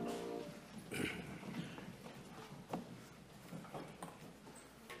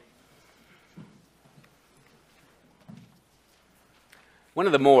One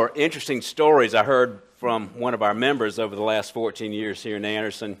of the more interesting stories I heard from one of our members over the last 14 years here in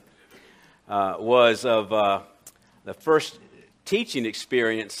Anderson was of the first teaching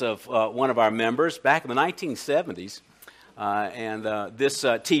experience of one of our members back in the 1970s. This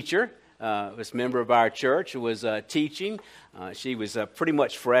teacher, this member of our church, was teaching. She was pretty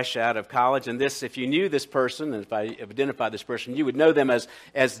much fresh out of college. And this, if you knew this person, and if I identified this person, you would know them as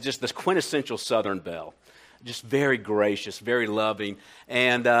just this quintessential Southern belle. Just very gracious, very loving.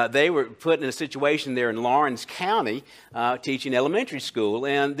 And they were put in a situation there in Lawrence County teaching elementary school.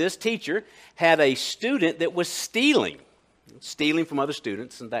 And this teacher had a student that was stealing from other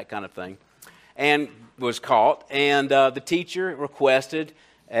students and that kind of thing, and was caught. And the teacher requested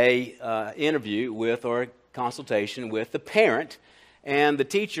a interview with, or a consultation with, the parent. And the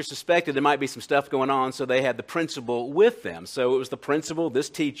teacher suspected there might be some stuff going on, so they had the principal with them. So it was the principal, this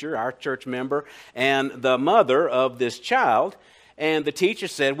teacher, our church member, and the mother of this child. And the teacher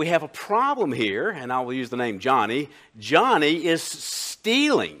said, "We have a problem here," and I will use the name Johnny. Johnny is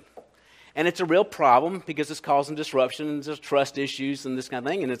stealing. And it's a real problem because it's causing disruption and there's trust issues and this kind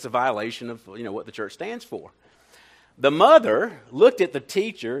of thing, and it's a violation of what the church stands for. The mother looked at the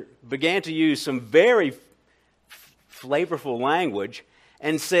teacher, began to use some very flavorful language,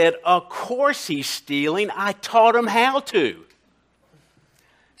 and said, "Of course he's stealing. I taught him how to."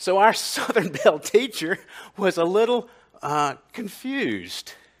 So our Southern Belle teacher was a little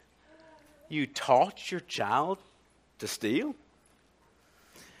confused. You taught your child to steal?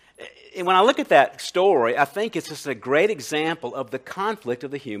 And when I look at that story, I think it's just a great example of the conflict of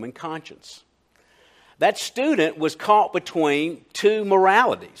the human conscience. That student was caught between two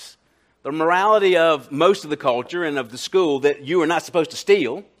moralities. The morality of most of the culture and of the school that you are not supposed to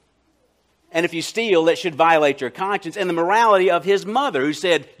steal. And if you steal, that should violate your conscience. And the morality of his mother, who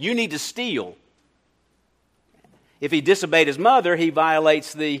said, "You need to steal." If he disobeyed his mother, he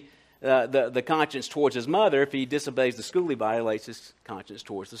violates the conscience towards his mother. If he disobeys the school, he violates his conscience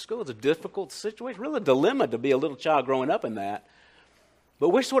towards the school. It's a difficult situation, really a dilemma to be a little child growing up in that. But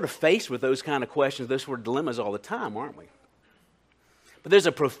we're sort of faced with those kind of questions, those sort of dilemmas all the time, aren't we? But there's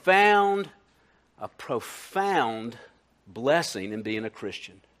a profound blessing in being a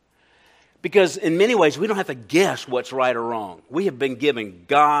Christian. Because in many ways, we don't have to guess what's right or wrong. We have been given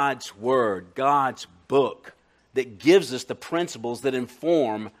God's Word, God's book, that gives us the principles that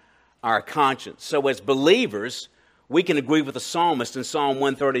inform our conscience. So as believers, we can agree with the psalmist in Psalm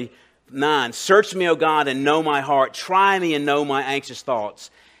 139, "Search me, O God, and know my heart. Try me and know my anxious thoughts.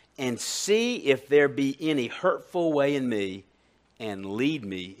 And see if there be any hurtful way in me, and lead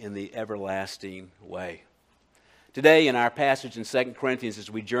me in the everlasting way." Today in our passage in 2 Corinthians, as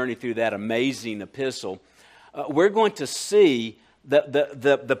we journey through that amazing epistle, we're going to see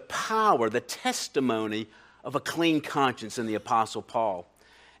the power, the testimony of a clean conscience in the Apostle Paul.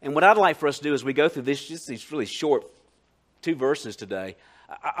 And what I'd like for us to do as we go through these really short 2 verses today,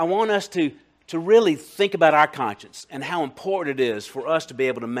 I want us to really think about our conscience and how important it is for us to be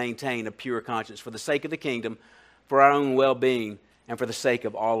able to maintain a pure conscience for the sake of the kingdom, for our own well-being, and for the sake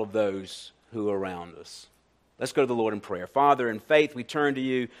of all of those who are around us. Let's go to the Lord in prayer. Father, in faith we turn to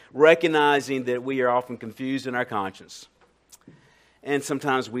you, recognizing that we are often confused in our conscience. And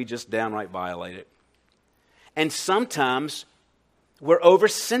sometimes we just downright violate it. And sometimes we're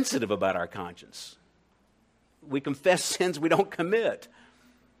oversensitive about our conscience. We confess sins we don't commit.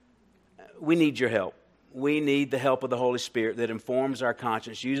 We need your help. We need the help of the Holy Spirit that informs our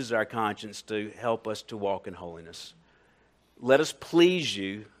conscience, uses our conscience to help us to walk in holiness. Let us please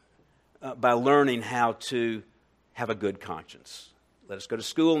you by learning how to have a good conscience. Let us go to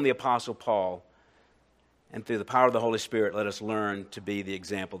school in the Apostle Paul, and through the power of the Holy Spirit, let us learn to be the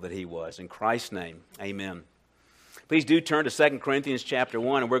example that he was. In Christ's name, amen. Please do turn to 2 Corinthians chapter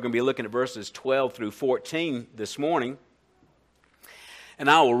 1, and we're going to be looking at verses 12 through 14 this morning.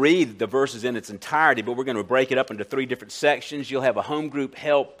 And I will read the verses in its entirety, but we're going to break it up into 3 different sections. You'll have a home group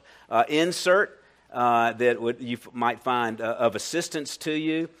help insert that you might find of assistance to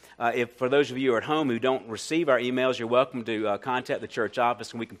you. If for those of you at home who don't receive our emails, you're welcome to contact the church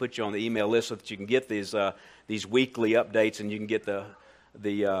office, and we can put you on the email list so that you can get these weekly updates, and you can get the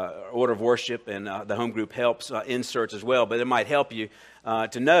order of worship and the home group helps inserts as well. But it might help you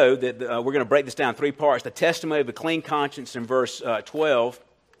to know that we're going to break this down in 3 parts: the testimony of a clean conscience in verse 12.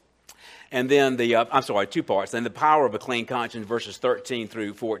 And then 2 parts. Then the power of a clean conscience, verses 13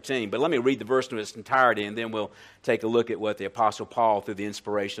 through 14. But let me read the verse in its entirety, and then we'll take a look at what the Apostle Paul, through the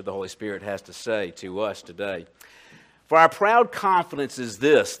inspiration of the Holy Spirit, has to say to us today. "For our proud confidence is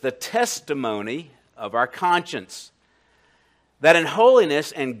this, the testimony of our conscience, that in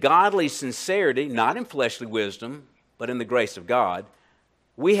holiness and godly sincerity, not in fleshly wisdom, but in the grace of God,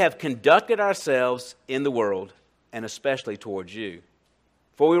 we have conducted ourselves in the world, and especially towards you.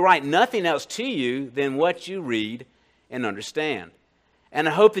 For we write nothing else to you than what you read and understand. And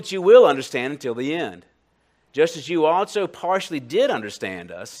I hope that you will understand until the end, just as you also partially did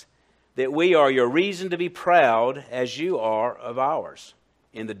understand us, that we are your reason to be proud as you are of ours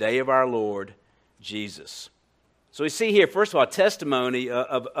in the day of our Lord Jesus. So we see here, first of all, testimony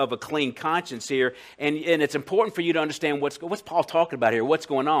of a clean conscience here, and it's important for you to understand what's Paul talking about here, what's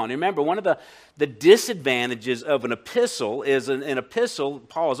going on. And remember, one of the disadvantages of an epistle is an epistle,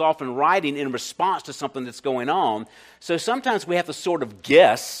 Paul is often writing in response to something that's going on, so sometimes we have to sort of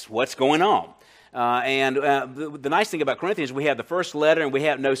guess what's going on. The nice thing about Corinthians, we have the first letter, and we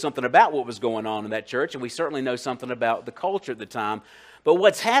know something about what was going on in that church, and we certainly know something about the culture at the time. But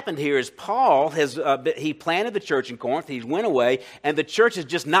what's happened here is Paul he planted the church in Corinth, he went away, and the church has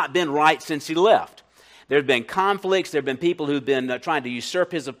just not been right since he left. There have been conflicts, there have been people who've been trying to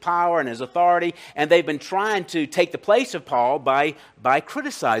usurp his power and his authority, and they've been trying to take the place of Paul by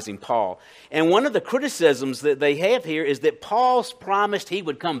criticizing Paul. And one of the criticisms that they have here is that Paul's promised he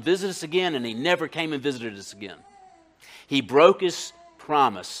would come visit us again, and he never came and visited us again. He broke his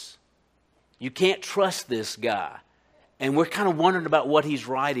promise. You can't trust this guy. And we're kind of wondering about what he's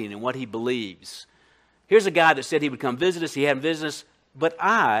writing and what he believes. Here's a guy that said he would come visit us. He hadn't visited us. But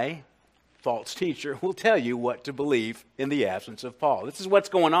I, false teacher, will tell you what to believe in the absence of Paul. This is what's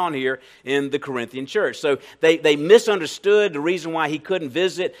going on here in the Corinthian church. So they misunderstood the reason why he couldn't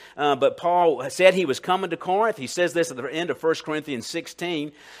visit. But Paul said he was coming to Corinth. He says this at the end of 1 Corinthians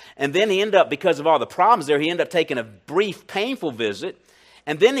 16. And then he ended up, because of all the problems there, he ended up taking a brief, painful visit.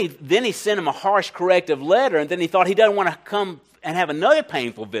 And then he sent him a harsh corrective letter, and then he thought he doesn't want to come and have another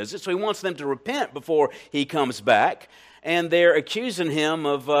painful visit, so he wants them to repent before he comes back. And they're accusing him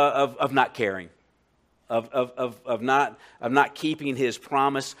of not caring, of not keeping his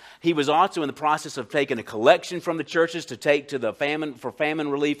promise. He was also in the process of taking a collection from the churches to take to the famine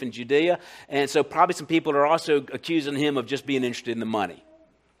relief in Judea, and so probably some people are also accusing him of just being interested in the money.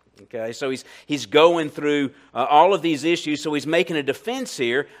 Okay, so he's going through all of these issues, so he's making a defense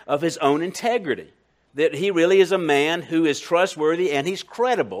here of his own integrity, that he really is a man who is trustworthy and he's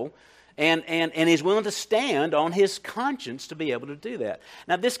credible, and he's willing to stand on his conscience to be able to do that.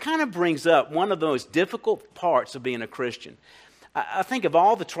 Now, this kind of brings up one of the most difficult parts of being a Christian. I think of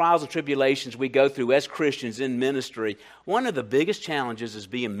all the trials and tribulations we go through as Christians in ministry, one of the biggest challenges is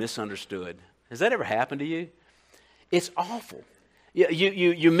being misunderstood. Has that ever happened to you? It's awful.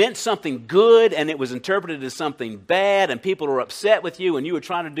 You meant something good, and it was interpreted as something bad, and people are upset with you, and you were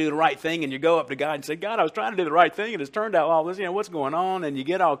trying to do the right thing, and you go up to God and say, God, I was trying to do the right thing, and it's turned out all this, what's going on? And you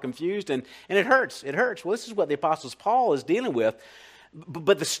get all confused, and it hurts. It hurts. Well, this is what the Apostle Paul is dealing with,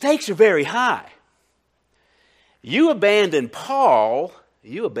 but the stakes are very high. You abandon Paul,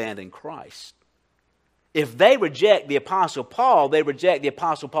 you abandon Christ. If they reject the Apostle Paul, they reject the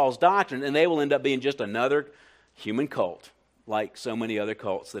Apostle Paul's doctrine, and they will end up being just another human cult, like so many other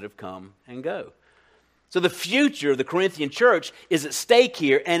cults that have come and go. So the future of the Corinthian church is at stake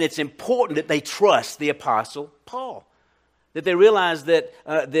here, and it's important that they trust the Apostle Paul. That they realize that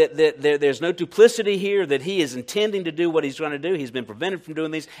there's no duplicity here, that he is intending to do what he's trying to do. He's been prevented from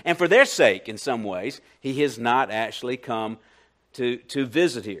doing these. And for their sake, in some ways, he has not actually come to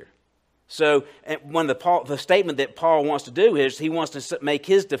visit here. So the statement that Paul wants to do is he wants to make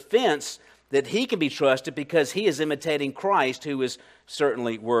his defense that he can be trusted because he is imitating Christ, who is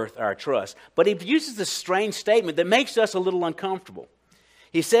certainly worth our trust. But he uses this strange statement that makes us a little uncomfortable.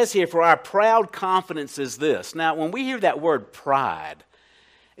 He says here, for our proud confidence is this. Now, when we hear that word pride,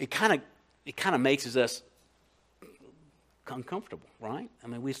 it kind of makes us uncomfortable, right? I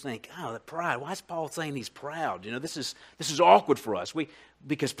mean, we think, the pride. Why is Paul saying he's proud? This is awkward for us.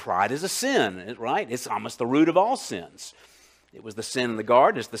 Because pride is a sin, right? It's almost the root of all sins. It was the sin in the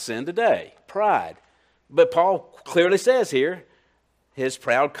garden. It's the sin today. Pride. But Paul clearly says here, his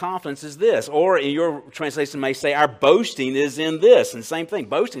proud confidence is this. Or in your translation may say, our boasting is in this. And same thing.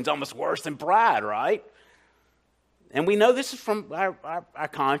 Boasting is almost worse than pride, right? And we know this is from our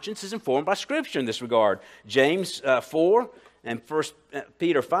conscience is informed by Scripture in this regard. James 4 and 1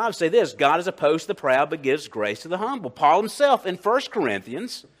 Peter 5 say this, God is opposed to the proud but gives grace to the humble. Paul himself in 1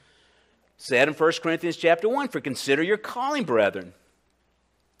 Corinthians said in 1 Corinthians chapter 1, for consider your calling, brethren.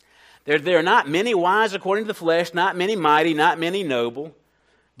 There are not many wise according to the flesh, not many mighty, not many noble,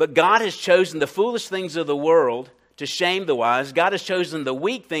 but God has chosen the foolish things of the world to shame the wise. God has chosen the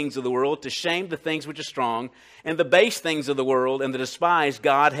weak things of the world to shame the things which are strong, and the base things of the world and the despised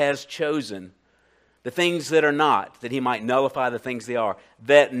God has chosen, the things that are not, that he might nullify the things they are,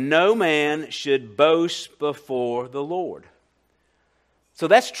 that no man should boast before the Lord. So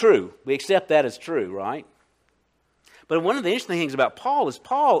that's true. We accept that as true, right? But one of the interesting things about Paul is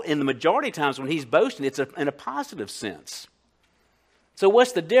Paul, in the majority of times when he's boasting, it's in a positive sense. So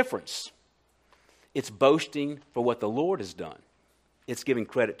what's the difference? It's boasting for what the Lord has done. It's giving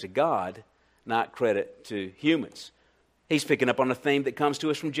credit to God, not credit to humans. He's picking up on a theme that comes to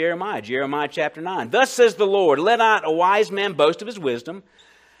us from Jeremiah chapter 9. Thus says the Lord, let not a wise man boast of his wisdom.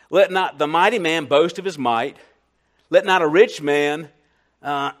 Let not the mighty man boast of his might. Let not a rich man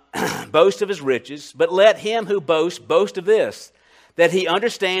boast of his riches, but let him who boasts boast of this, that he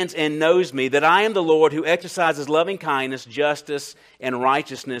understands and knows me, that I am the Lord who exercises loving kindness, justice, and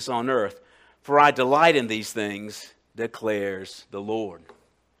righteousness on earth. For I delight in these things, declares the Lord.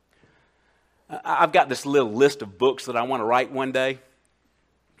 I've got this little list of books that I want to write one day,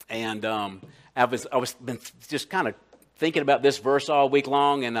 and I was been just kind of thinking about this verse all week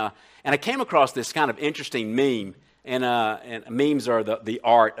long, and I came across this kind of interesting meme. And memes are the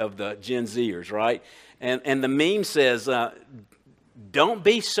art of the Gen Zers, right? And the meme says, don't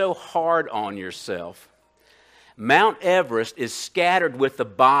be so hard on yourself. Mount Everest is scattered with the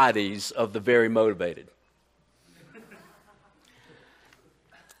bodies of the very motivated.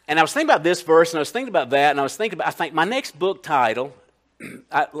 And I was thinking about this verse, and I was thinking about that, and I think my next book title,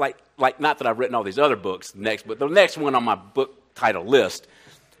 like not that I've written all these other books, but the next one on my book title list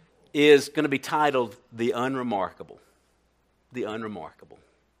is going to be titled The Unremarkable. The Unremarkable.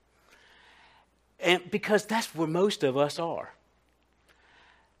 And because that's where most of us are.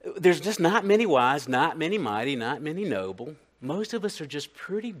 There's just not many wise, not many mighty, not many noble. Most of us are just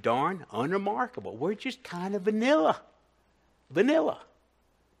pretty darn unremarkable. We're just kind of vanilla. Vanilla.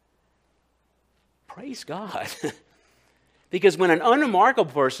 Praise God. Because when an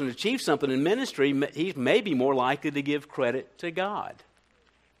unremarkable person achieves something in ministry, he may be more likely to give credit to God.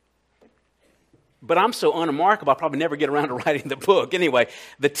 But I'm so unremarkable, I'll probably never get around to writing the book. Anyway,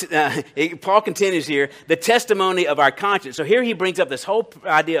 Paul continues here, the testimony of our conscience. So here he brings up this whole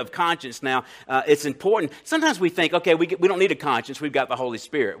idea of conscience now. It's important. Sometimes we think, okay, we don't need a conscience. We've got the Holy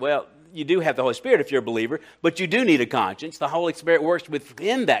Spirit. Well, you do have the Holy Spirit if you're a believer, but you do need a conscience. The Holy Spirit works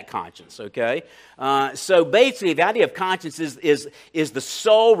within that conscience, okay? So basically, the idea of conscience is the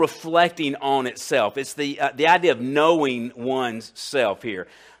soul reflecting on itself. It's the idea of knowing one's self here.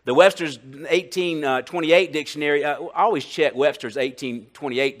 The Webster's 1828 dictionary, I always check Webster's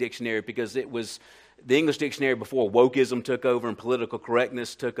 1828 dictionary because it was the English dictionary before wokeism took over and political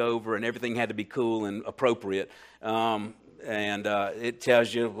correctness took over and everything had to be cool and appropriate. It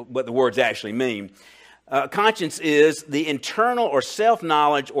tells you what the words actually mean. Conscience is the internal or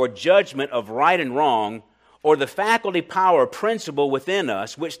self-knowledge or judgment of right and wrong, or the faculty, power, principle within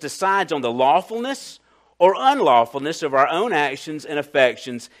us which decides on the lawfulness or unlawfulness of our own actions and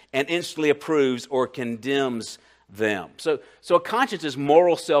affections and instantly approves or condemns them. So a conscience is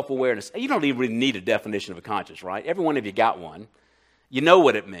moral self-awareness. You don't even really need a definition of a conscience, right? Every one of you got one. You know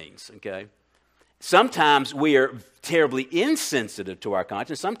what it means, okay? Sometimes we are terribly insensitive to our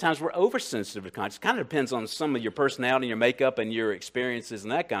conscience. Sometimes we're oversensitive to conscience. It kind of depends on some of your personality, your makeup, and your experiences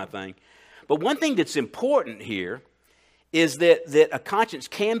and that kind of thing. But one thing that's important here is that a conscience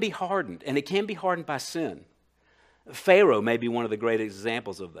can be hardened, and it can be hardened by sin. Pharaoh may be one of the great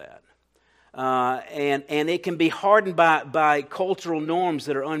examples of that. And it can be hardened by cultural norms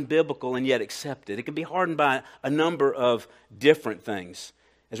that are unbiblical and yet accepted. It can be hardened by a number of different things.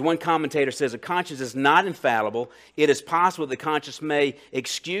 As one commentator says, a conscience is not infallible. It is possible that the conscience may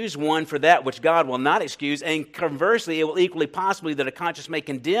excuse one for that which God will not excuse, and conversely, it will equally possibly that a conscience may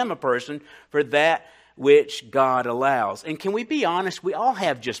condemn a person for that which God allows. And can we be honest? We all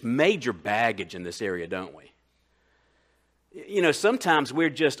have just major baggage in this area, don't we? You know, sometimes we're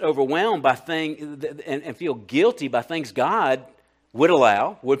just overwhelmed by things and feel guilty by things God would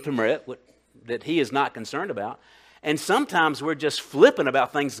allow, would permit, that He is not concerned about. And sometimes we're just flippant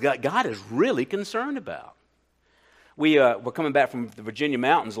about things God is really concerned about. We're coming back from the Virginia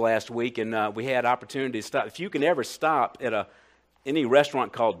mountains last week, and we had opportunity to stop. If you can ever stop at any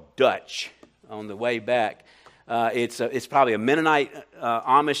restaurant called Dutch on the way back, it's probably a Mennonite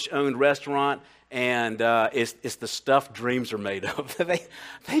Amish-owned restaurant, and it's the stuff dreams are made of.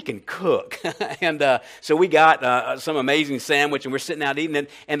 They can cook. And so we got some amazing sandwich, and we're sitting out eating it.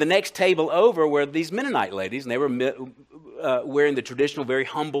 And the next table over were these Mennonite ladies, and they were wearing the traditional, very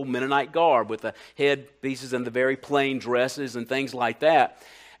humble Mennonite garb with the headpieces and the very plain dresses and things like that.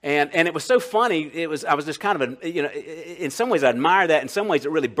 And it was so funny. I was just kind of, in some ways I admire that. In some ways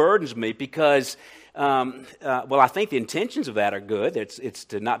it really burdens me because, I think the intentions of that are good. It's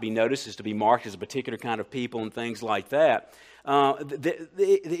to not be noticed, it's to be marked as a particular kind of people and things like that.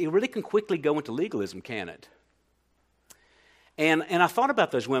 It really can quickly go into legalism, can it? And I thought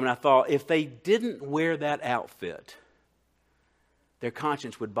about those women. I thought, if they didn't wear that outfit, their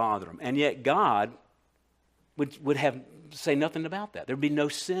conscience would bother them. And yet God would say nothing about that. There'd be no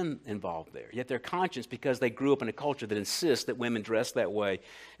sin involved there. Yet their conscience, because they grew up in a culture that insists that women dress that way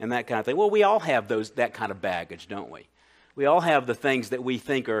and that kind of thing. Well, we all have that kind of baggage, don't we? We all have the things that we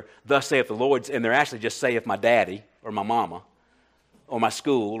think are, thus saith the Lord, and they're actually just saith my daddy or my mama or my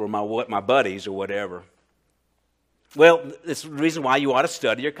school or my buddies or whatever. Well, it's the reason why you ought to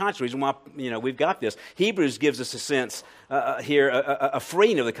study your conscience. The reason why we've got this. Hebrews gives us a sense here, a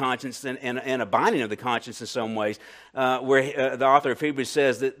freeing of the conscience and a binding of the conscience in some ways, where the author of Hebrews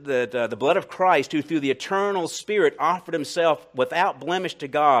says that the blood of Christ, who through the eternal Spirit offered himself without blemish to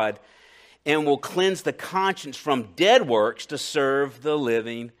God, and will cleanse the conscience from dead works to serve the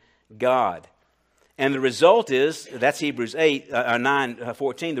living God. And the result is, that's Hebrews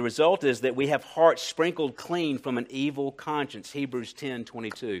 9:14, the result is that we have hearts sprinkled clean from an evil conscience, Hebrews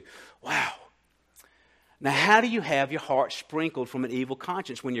 10:22. Wow. Now, how do you have your heart sprinkled from an evil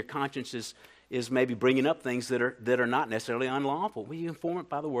conscience when your conscience is maybe bringing up things that are not necessarily unlawful? Well, you inform it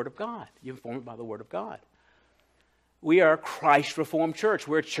by the Word of God. You inform it by the Word of God. We are a Christ Reformed church.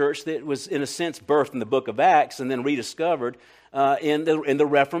 We're a church that was, in a sense, birthed in the book of Acts and then rediscovered in the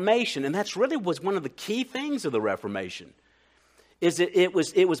Reformation. And that's really was one of the key things of the Reformation, is that it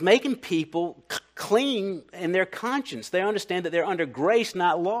was making people clean in their conscience. They understand that they're under grace,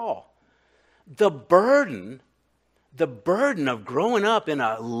 not law. The burden of growing up in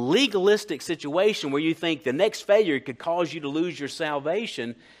a legalistic situation where you think the next failure could cause you to lose your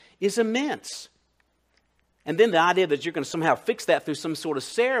salvation is immense. And then the idea that you're going to somehow fix that through some sort of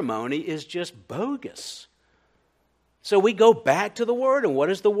ceremony is just bogus. So we go back to the Word, and what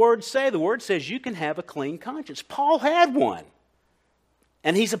does the Word say? The Word says you can have a clean conscience. Paul had one,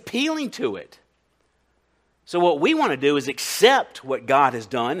 and he's appealing to it. So what we want to do is accept what God has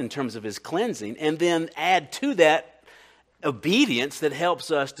done in terms of his cleansing, and then add to that obedience that helps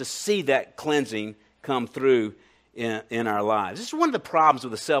us to see that cleansing come through in our lives. This is one of the problems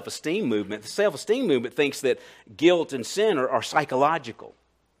with the self-esteem movement. The self-esteem movement thinks that guilt and sin are psychological,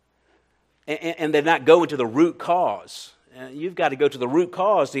 and they're not going to the root cause. You've got to go to the root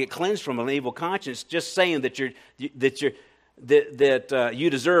cause to get cleansed from an evil conscience. Just saying that you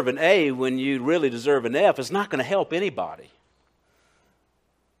deserve an A when you really deserve an F is not going to help anybody.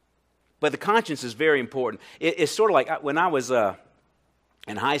 But the conscience is very important. It's sort of like when I was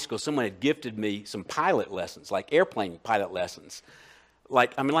in high school, someone had gifted me some pilot lessons, like airplane pilot lessons.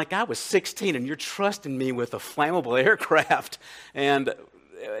 Like I was 16 and you're trusting me with a flammable aircraft. And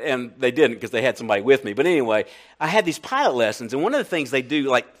they didn't because they had somebody with me. But anyway, I had these pilot lessons. And one of the things they do,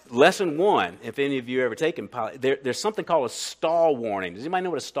 like lesson 1, if any of you ever taken pilot, there's something called a stall warning. Does anybody know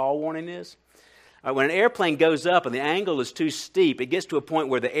what a stall warning is? When an airplane goes up and the angle is too steep, it gets to a point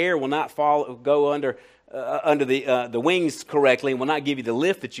where the air will not go under the wings correctly and will not give you the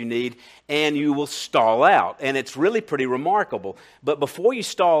lift that you need, and you will stall out. And it's really pretty remarkable. But before you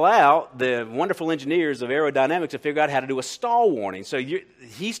stall out, the wonderful engineers of aerodynamics have figured out how to do a stall warning. So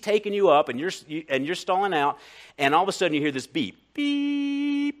he's taking you up, and you're stalling out, and all of a sudden you hear this beep,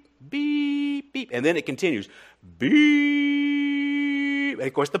 beep, beep, beep, and then it continues, beep. And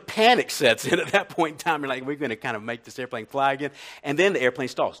of course, the panic sets in at that point in time. You're like, we're going to kind of make this airplane fly again. And then the airplane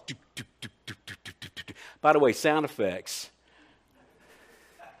stalls. By the way, sound effects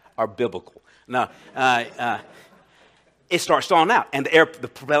are biblical. Now, it starts stalling out, and the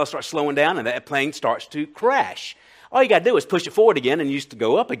propeller starts slowing down, and the plane starts to crash. All you got to do is push it forward again, and you used to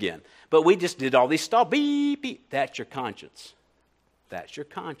go up again. But we just did all these stall, beep, beep. That's your conscience. That's your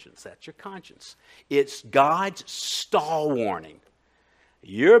conscience. That's your conscience. It's God's stall warning.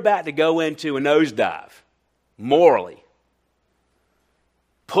 You're about to go into a nosedive, morally.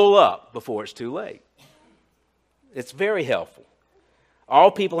 Pull up before it's too late. It's very helpful. All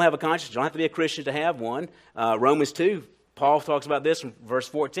people have a conscience. You don't have to be a Christian to have one. Romans 2, Paul talks about this in verse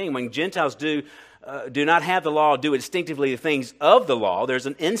 14. When Gentiles do not have the law, do instinctively the things of the law, there's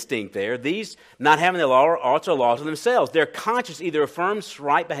an instinct there. These, not having the law, are also a law to themselves. Their conscience either affirms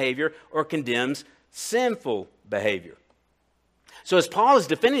right behavior or condemns sinful behavior. So as Paul is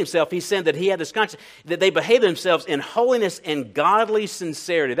defending himself, he's saying that he had this conscience, that they behave themselves in holiness and godly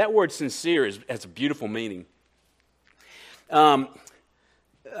sincerity. That word sincere has a beautiful meaning. Bad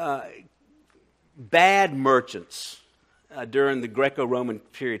merchants during the Greco-Roman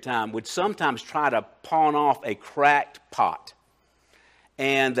period of time would sometimes try to pawn off a cracked pot.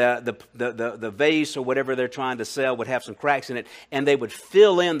 And the vase or whatever they're trying to sell would have some cracks in it, and they would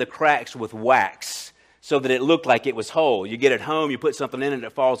fill in the cracks with wax so that it looked like it was whole. You get it home, you put something in it,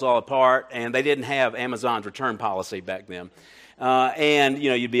 it falls all apart, and they didn't have Amazon's return policy back then. and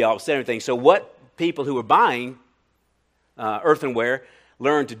you'd be all upset and everything. So what people who were buying earthenware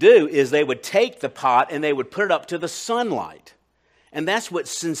learned to do is they would take the pot and they would put it up to the sunlight. And that's what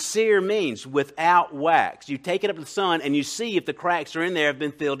sincere means, without wax. You take it up to the sun and you see if the cracks are in there have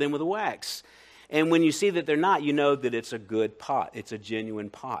been filled in with the wax. And when you see that they're not, you know that it's a good pot. It's a genuine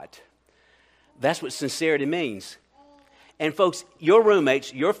pot. That's what sincerity means. And folks, your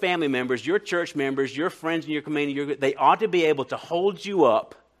roommates, your family members, your church members, your friends in your community, they ought to be able to hold you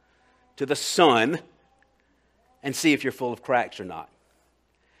up to the sun and see if you're full of cracks or not.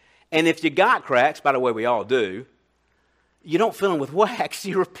 And if you got cracks, by the way, we all do, you don't fill them with wax,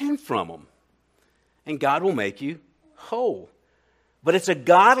 you repent from them. And God will make you whole. But it's a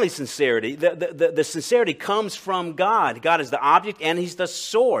godly sincerity. The sincerity comes from God. God is the object and He's the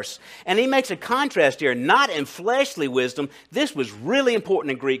source. And He makes a contrast here, not in fleshly wisdom. This was really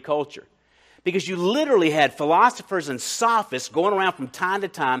important in Greek culture. Because you literally had philosophers and sophists going around from time to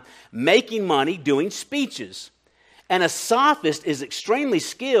time making money doing speeches. And a sophist is extremely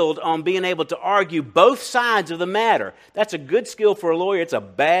skilled on being able to argue both sides of the matter. That's a good skill for a lawyer. It's a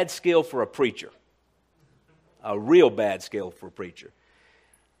bad skill for a preacher. A real bad skill for a preacher.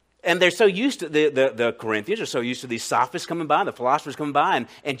 And they're so used to, the Corinthians are so used to these sophists coming by, the philosophers coming by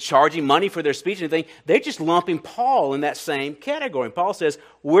and charging money for their speech and everything. They're just lumping Paul in that same category. And Paul says,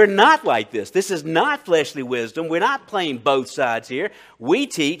 we're not like this. This is not fleshly wisdom. We're not playing both sides here. We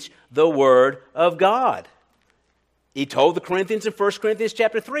teach the Word of God. He told the Corinthians in 1 Corinthians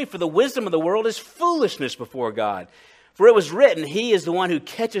chapter 3, for the wisdom of the world is foolishness before God. For it was written, He is the one who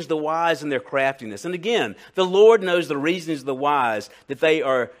catches the wise in their craftiness. And again, the Lord knows the reasons of the wise, that they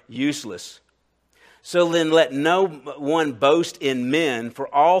are useless. So then let no one boast in men,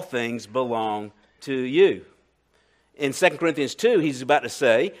 for all things belong to you. In 2 Corinthians 2, he's about to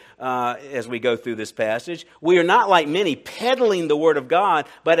say, as we go through this passage, we are not like many peddling the word of God,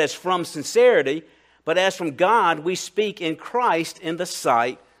 but as from sincerity, but as from God, we speak in Christ in the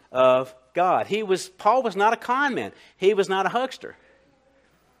sight of God. Paul was not a con man. He was not a huckster.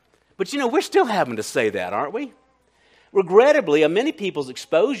 But we're still having to say that, aren't we? Regrettably, many people's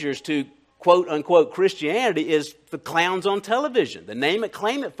exposures to quote-unquote Christianity is the clowns on television, the name-it,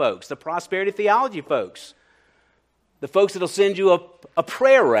 claim-it folks, the prosperity theology folks, the folks that will send you a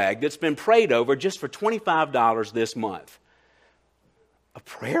prayer rag that's been prayed over just for $25 this month. A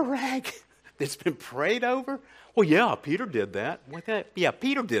prayer rag that's been prayed over? Well, yeah, Peter did that. Yeah,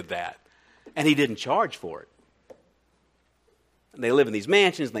 Peter did that. And he didn't charge for it. And they live in these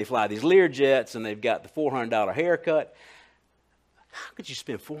mansions, and they fly these Learjets, and they've got the $400 haircut. How could you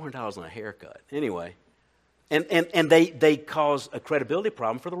spend $400 on a haircut? Anyway, and they cause a credibility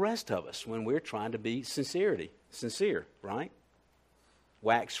problem for the rest of us when we're trying to be sincere, right?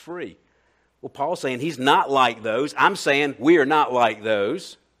 Wax-free. Well, Paul's saying he's not like those. I'm saying we are not like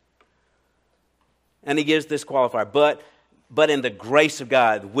those. And he gives this qualifier, but in the grace of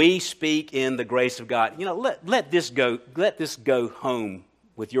God. We speak in the grace of God. Let this go home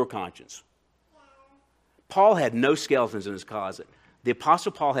with your conscience. Paul had no skeletons in his closet. The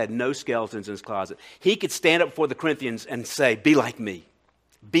Apostle Paul had no skeletons in his closet. He could stand up before the Corinthians and say, be like me.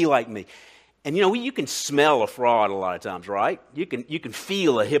 Be like me. And you can smell a fraud a lot of times, right? You can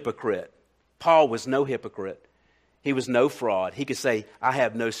feel a hypocrite. Paul was no hypocrite. He was no fraud. He could say, I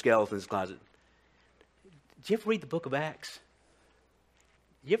have no skeletons in his closet. Did you ever read the book of Acts?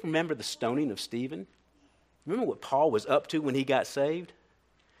 You ever remember the stoning of Stephen? Remember what Paul was up to when he got saved?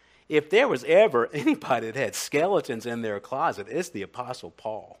 If there was ever anybody that had skeletons in their closet, it's the Apostle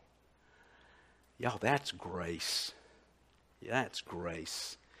Paul. Y'all, that's grace. That's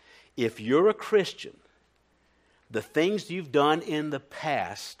grace. If you're a Christian, the things you've done in the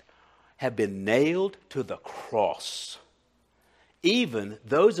past have been nailed to the cross. Even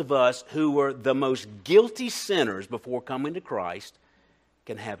those of us who were the most guilty sinners before coming to Christ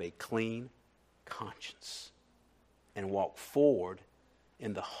can have a clean conscience and walk forward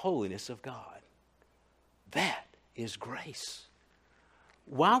in the holiness of God. That is grace.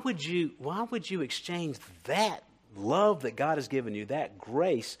 Why would you exchange that love that God has given you, that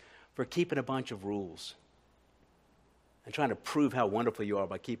grace, for keeping a bunch of rules and trying to prove how wonderful you are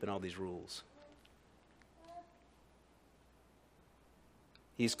by keeping all these rules?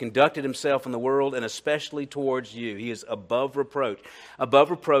 He's conducted himself in the world and especially towards you. He is above reproach. Above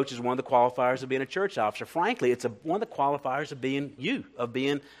reproach is one of the qualifiers of being a church officer. Frankly, it's one of the qualifiers of being you, of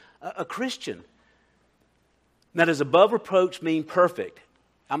being a Christian. Now, does above reproach mean perfect?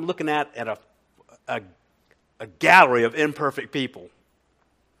 I'm looking at a gallery of imperfect people.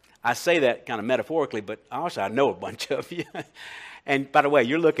 I say that kind of metaphorically, but also I know a bunch of you. And by the way,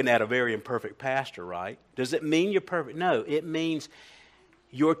 you're looking at a very imperfect pastor, right? Does it mean you're perfect? No, it means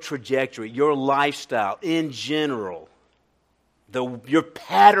your trajectory, your lifestyle in general, your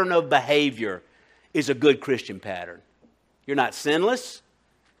pattern of behavior is a good Christian pattern. You're not sinless,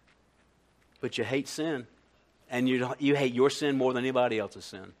 but you hate sin. And you hate your sin more than anybody else's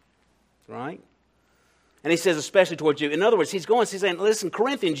sin. Right? And he says, especially towards you. In other words, he's saying, listen,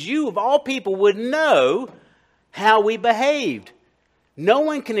 Corinthians, you of all people would know how we behaved. No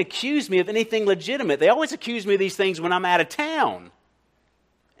one can accuse me of anything legitimate. They always accuse me of these things when I'm out of town.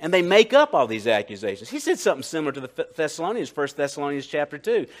 And they make up all these accusations. He said something similar to the Thessalonians, 1 Thessalonians chapter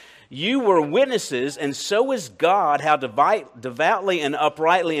 2. You were witnesses, and so is God, how devoutly and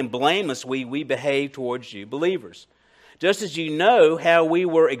uprightly and blameless we behave towards you believers. Just as you know how we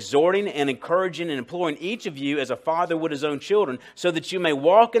were exhorting and encouraging and imploring each of you as a father would his own children, so that you may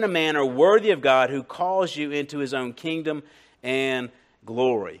walk in a manner worthy of God who calls you into his own kingdom and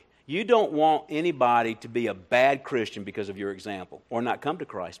glory. You don't want anybody to be a bad Christian because of your example, or not come to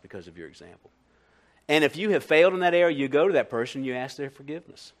Christ because of your example. And if you have failed in that area, you go to that person, you ask their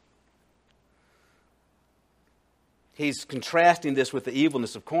forgiveness. He's contrasting this with the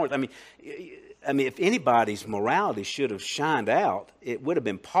evilness of Corinth. I mean, if anybody's morality should have shined out, it would have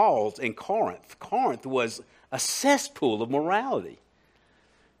been Paul's in Corinth. Corinth was a cesspool of morality.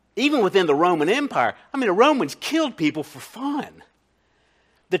 Even within the Roman Empire, the Romans killed people for fun.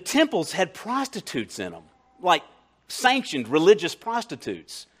 The temples had prostitutes in them, like sanctioned religious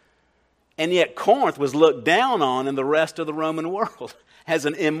prostitutes. And yet Corinth was looked down on in the rest of the Roman world as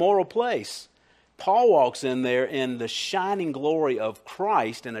an immoral place. Paul walks in there in the shining glory of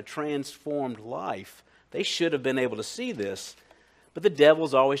Christ and a transformed life. They should have been able to see this, but the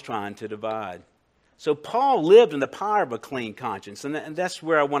devil's always trying to divide. So Paul lived in the power of a clean conscience, and that's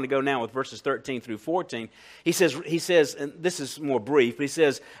where I want to go now with verses 13 through 14. He says, and this is more brief, but he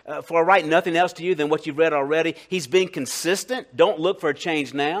says, for I write nothing else to you than what you've read already. He's being consistent. Don't look for a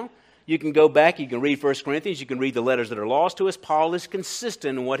change now. You can go back, you can read 1 Corinthians, you can read the letters that are lost to us. Paul is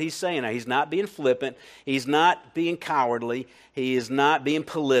consistent in what he's saying. Now, he's not being flippant. He's not being cowardly. He is not being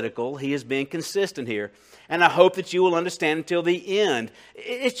political. He is being consistent here. And I hope that you will understand until the end.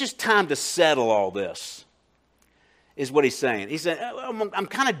 It's just time to settle all this, is what he's saying. He said, I'm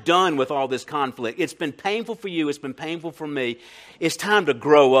kind of done with all this conflict. It's been painful for you. It's been painful for me. It's time to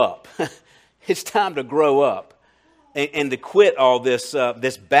grow up. It's time to grow up and to quit all this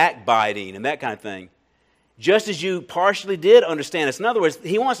backbiting and that kind of thing. Just as you partially did understand this. In other words,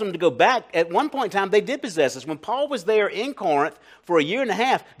 he wants them to go back. At one point in time, they did possess this. When Paul was there in Corinth for a year and a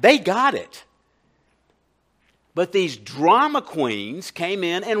half, they got it. But these drama queens came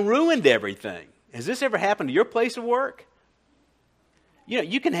in and ruined everything. Has this ever happened to your place of work?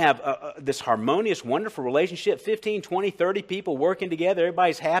 You can have this harmonious, wonderful relationship, 15, 20, 30 people working together.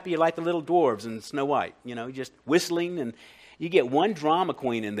 Everybody's happy. You're like the little dwarves in Snow White, just whistling. And you get one drama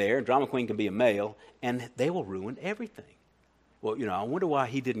queen in there. Drama queen can be a male, and they will ruin everything. Well, I wonder why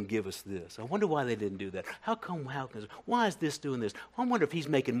he didn't give us this. I wonder why they didn't do that. Why is this doing this? I wonder if he's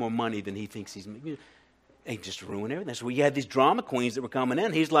making more money than he thinks he's making. They just ruin everything. So we had these drama queens that were coming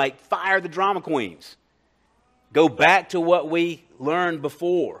in. He's like, fire the drama queens. Go back to what we learned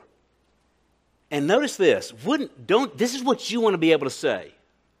before. And notice this. This is what you want to be able to say.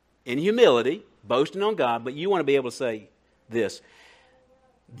 In humility, boasting on God, but you want to be able to say this.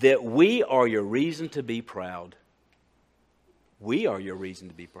 That we are your reason to be proud. We are your reason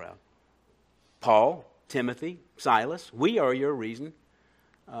to be proud. Paul, Timothy, Silas, we are your reason.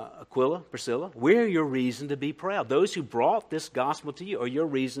 Aquila, Priscilla, we're your reason to be proud. Those who brought this gospel to you are your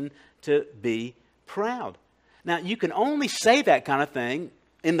reason to be proud. Now, you can only say that kind of thing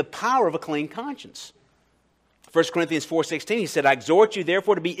in the power of a clean conscience. 1 Corinthians 4:16, he said, I exhort you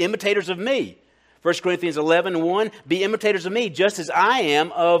therefore to be imitators of me. 1 Corinthians 11:1, be imitators of me just as I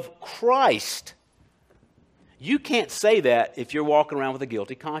am of Christ. You can't say that if you're walking around with a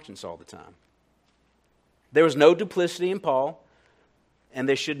guilty conscience all the time. There was no duplicity in Paul. And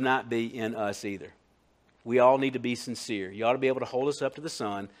there should not be in us either. We all need to be sincere. You ought to be able to hold us up to the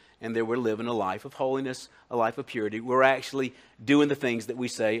sun, and that we're living a life of holiness, a life of purity. We're actually doing the things that we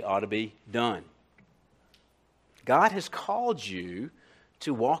say ought to be done. God has called you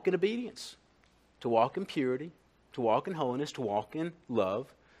to walk in obedience, to walk in purity, to walk in holiness, to walk in love,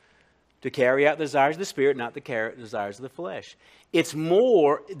 to carry out the desires of the Spirit, not to carry out the desires of the flesh.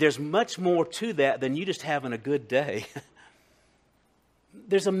 There's much more to that than you just having a good day.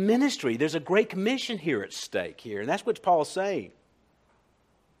 There's a ministry. There's a great commission here at stake here. And that's what Paul's saying.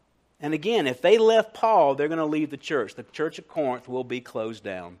 And again, if they left Paul, they're going to leave the church. The church of Corinth will be closed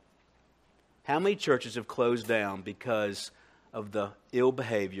down. How many churches have closed down because of the ill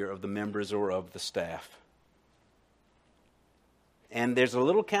behavior of the members or of the staff? And there's a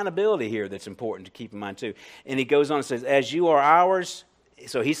little accountability here that's important to keep in mind too. And he goes on and says, as you are ours,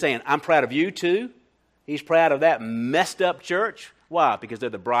 so he's saying, I'm proud of you too. He's proud of that messed up church. Why? Because they're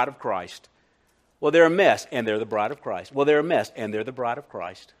the bride of Christ. Well, they're a mess, and they're the bride of Christ. Well, they're a mess, and they're the bride of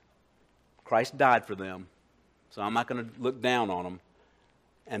Christ. Christ died for them, so I'm not going to look down on them.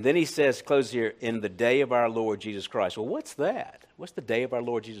 And then he says, closes here, in the day of our Lord Jesus Christ. Well, what's that? What's the day of our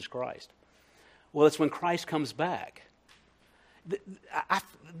Lord Jesus Christ? Well, it's when Christ comes back.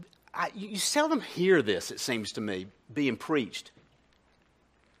 You seldom hear this, it seems to me, being preached.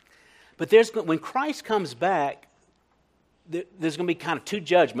 But when Christ comes back, there's going to be kind of two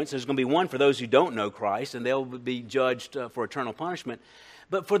judgments. There's going to be one for those who don't know Christ, and they'll be judged for eternal punishment.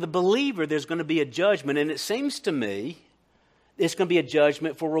 But for the believer, there's going to be a judgment, and it seems to me it's going to be a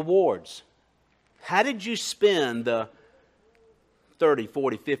judgment for rewards. How did you spend the 30,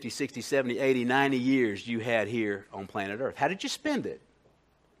 40, 50, 60, 70, 80, 90 years you had here on planet Earth? How did you spend it?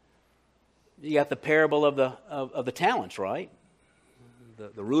 You got the parable of the talents, right?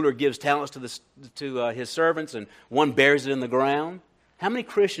 The ruler gives talents to his servants, and one buries it in the ground. How many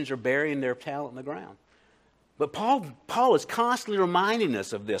Christians are burying their talent in the ground? But Paul is constantly reminding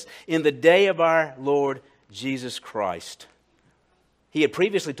us of this. In the day of our Lord Jesus Christ. He had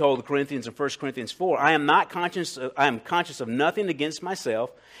previously told the Corinthians in 1 Corinthians 4, I am conscious of nothing against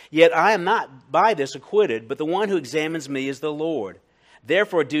myself, yet I am not by this acquitted, but the one who examines me is the Lord.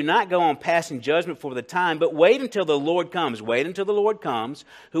 Therefore, do not go on passing judgment for the time, but wait until the Lord comes. Wait until the Lord comes,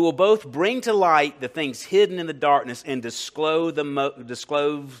 who will both bring to light the things hidden in the darkness and disclose the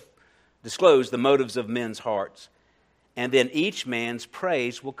motives of men's hearts. And then each man's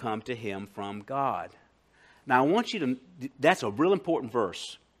praise will come to him from God. Now, I want you to, that's a real important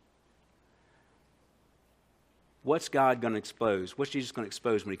verse. What's God going to expose? What's Jesus going to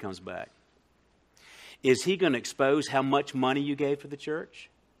expose when he comes back? Is he going to expose how much money you gave to the church?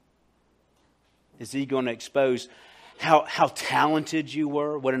 Is he going to expose how talented you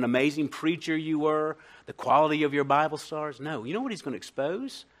were, what an amazing preacher you were, the quality of your Bible stars? No. You know what he's going to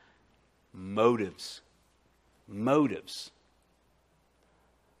expose? Motives. Motives.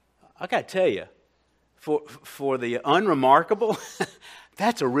 I got to tell you, for the unremarkable,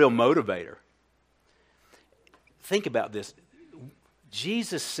 that's a real motivator. Think about this.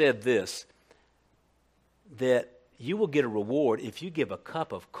 Jesus said this, that you will get a reward if you give a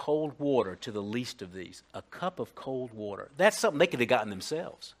cup of cold water to the least of these. A cup of cold water. That's something they could have gotten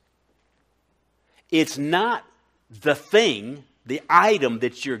themselves. It's not the thing, the item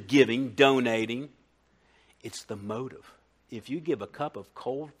that you're giving, donating. It's the motive. If you give a cup of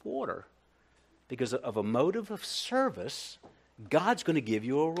cold water because of a motive of service, God's going to give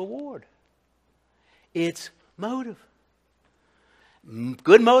you a reward. It's motive.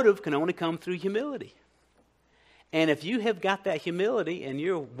 Good motive can only come through humility. And if you have got that humility and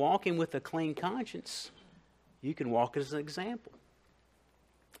you're walking with a clean conscience, you can walk as an example.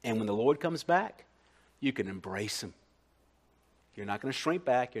 And when the Lord comes back, you can embrace him. You're not going to shrink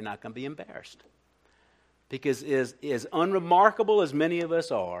back. You're not going to be embarrassed. Because as unremarkable as many of us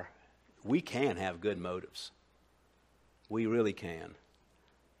are, we can have good motives. We really can.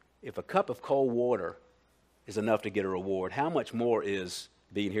 If a cup of cold water is enough to get a reward, how much more is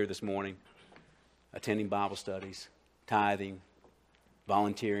being here this morning, attending Bible studies, tithing,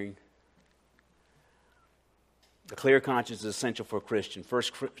 volunteering? A clear conscience is essential for a Christian. 1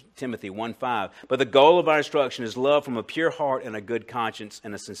 Timothy 1:5. But the goal of our instruction is love from a pure heart and a good conscience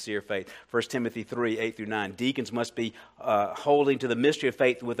and a sincere faith. 1 Timothy 3:8-9. Deacons must be holding to the mystery of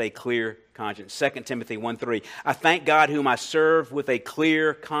faith with a clear conscience. 2 Timothy 1:3. I thank God whom I serve with a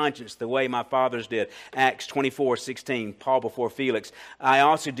clear conscience, the way my fathers did. Acts 24:16. Paul before Felix. I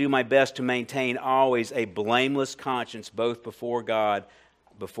also do my best to maintain always a blameless conscience, both before God,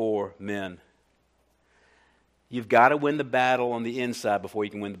 before men. You've got to win the battle on the inside before you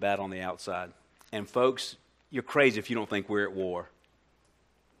can win the battle on the outside. And folks, you're crazy if you don't think we're at war.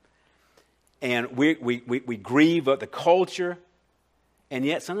 And we grieve at the culture, and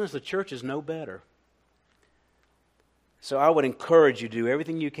yet sometimes the church is no better. So I would encourage you to do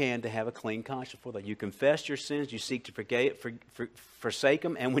everything you can to have a clean conscience for that. You confess your sins, you seek to forsake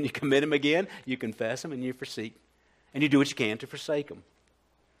them, and when you commit them again, you confess them and you forsake. And you do what you can to forsake them.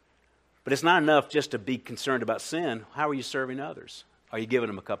 But it's not enough just to be concerned about sin. How are you serving others? Are you giving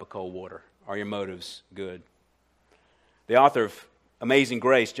them a cup of cold water? Are your motives good? The author of Amazing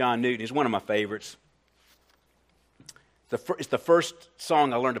Grace, John Newton, is one of my favorites. It's the first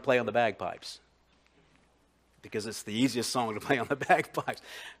song I learned to play on the bagpipes. because it's the easiest song to play on the bagpipes.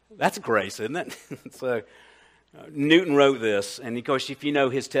 That's grace, isn't it? So Newton wrote this, and of course, if you know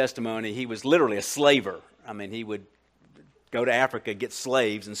his testimony, he was literally a slaver. I mean, he would go to Africa, get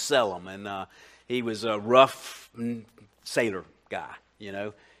slaves, and sell them. And he was a rough sailor guy, you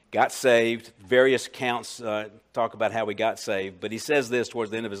know. Got saved. Various accounts talk about how he got saved. But he says this towards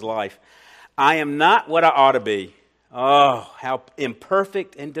the end of his life: I am not what I ought to be. Oh, how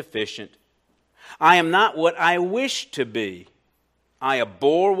imperfect and deficient. I am not what I wish to be. I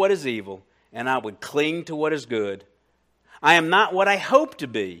abhor what is evil, and I would cling to what is good. I am not what I hope to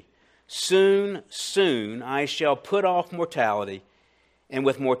be. Soon, soon I shall put off mortality, and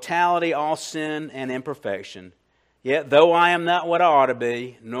with mortality all sin and imperfection. Yet though I am not what I ought to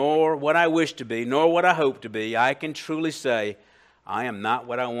be, nor what I wish to be, nor what I hope to be, I can truly say, I am not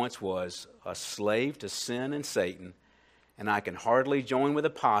what I once was, a slave to sin and Satan, and I can hardly join with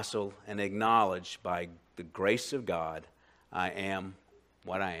Apostle and acknowledge by the grace of God, I am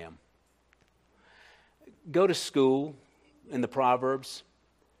what I am. Go to school in the Proverbs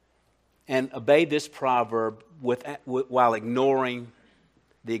and obey this proverb while ignoring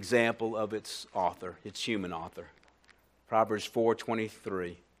the example of its author, its human author. Proverbs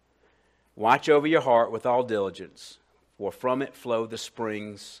 4:23. Watch over your heart with all diligence, for from it flow the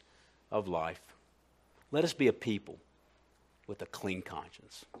springs of life. Let us be a people with a clean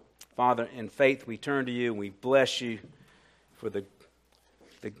conscience. Father, in faith we turn to you and we bless you for the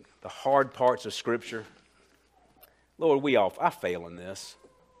hard parts of Scripture. Lord, I fail in this.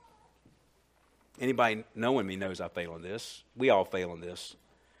 Anybody knowing me knows I fail in this. We all fail in this.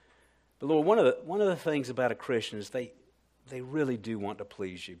 But Lord, one of the things about a Christian is they really do want to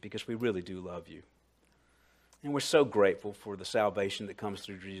please you because we really do love you. And we're so grateful for the salvation that comes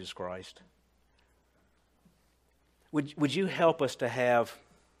through Jesus Christ. Would you help us to have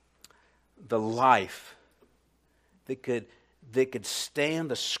the life that could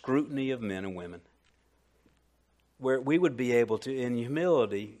stand the scrutiny of men and women, where we would be able to, in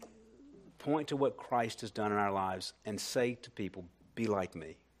humility, point to what Christ has done in our lives and say to people, be like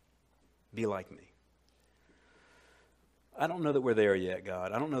me. Be like me. I don't know that we're there yet,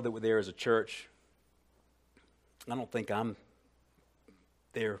 God. I don't know that we're there as a church. I don't think I'm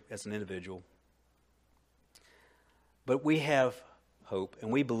there as an individual. But we have hope,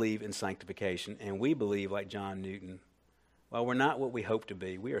 and we believe in sanctification, and we believe, like John Newton, while we're not what we hope to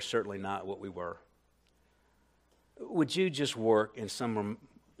be, we are certainly not what we were. Would you just work in some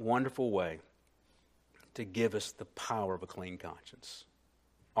wonderful way to give us the power of a clean conscience?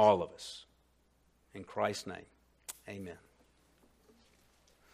 All of us. In Christ's name, amen.